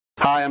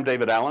Hi, I'm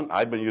David Allen.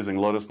 I've been using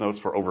Lotus Notes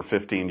for over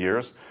 15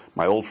 years.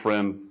 My old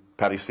friend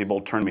Patty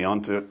Siebold turned me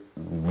on to it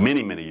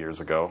many, many years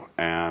ago,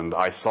 and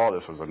I saw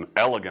this was an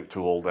elegant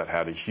tool that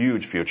had a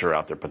huge future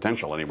out there,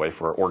 potential anyway,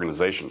 for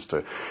organizations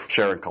to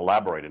share and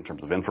collaborate in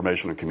terms of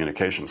information and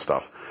communication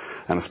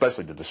stuff, and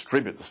especially to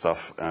distribute the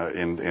stuff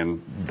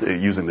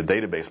using the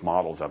database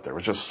models out there. It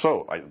was just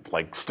so,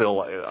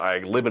 I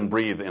live and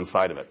breathe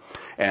inside of it.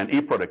 And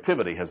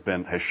eProductivity has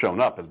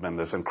been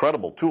this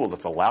incredible tool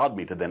that's allowed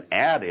me to then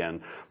add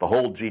in the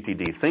whole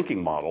GTD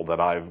thinking model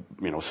that I've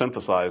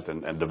synthesized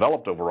and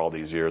developed over all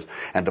these years,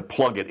 and to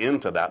plug it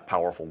into that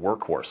powerful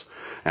workhorse.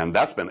 And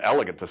that's been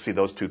elegant to see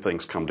those two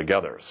things come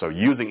together. So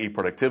using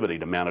eProductivity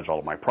to manage all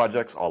of my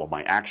projects, all of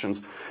my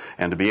actions,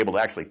 and to be able to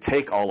actually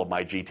take all of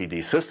my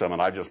GTD system,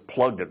 and I've just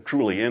plugged it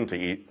truly into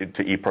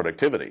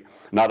eProductivity.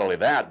 Not only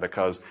that,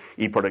 because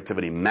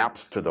eProductivity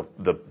maps to the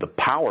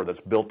power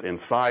that's built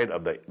inside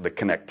of the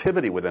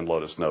connectivity within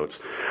Lotus Notes,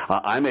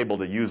 I'm able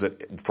to use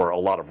it for a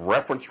lot of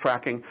reference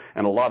tracking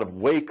and a lot of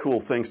way cool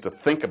things to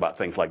think about,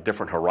 things like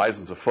different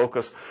horizons of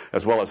focus,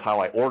 as well as how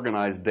I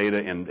organize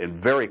data in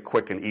very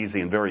quick and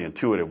easy and very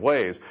intuitive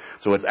ways.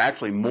 So it's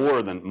actually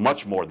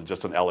much more than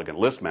just an elegant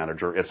list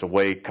manager. It's a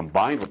way,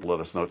 combined with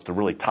Lotus Notes, to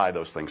really tie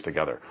those things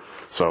together.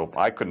 So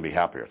I couldn't be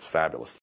happier. It's fabulous.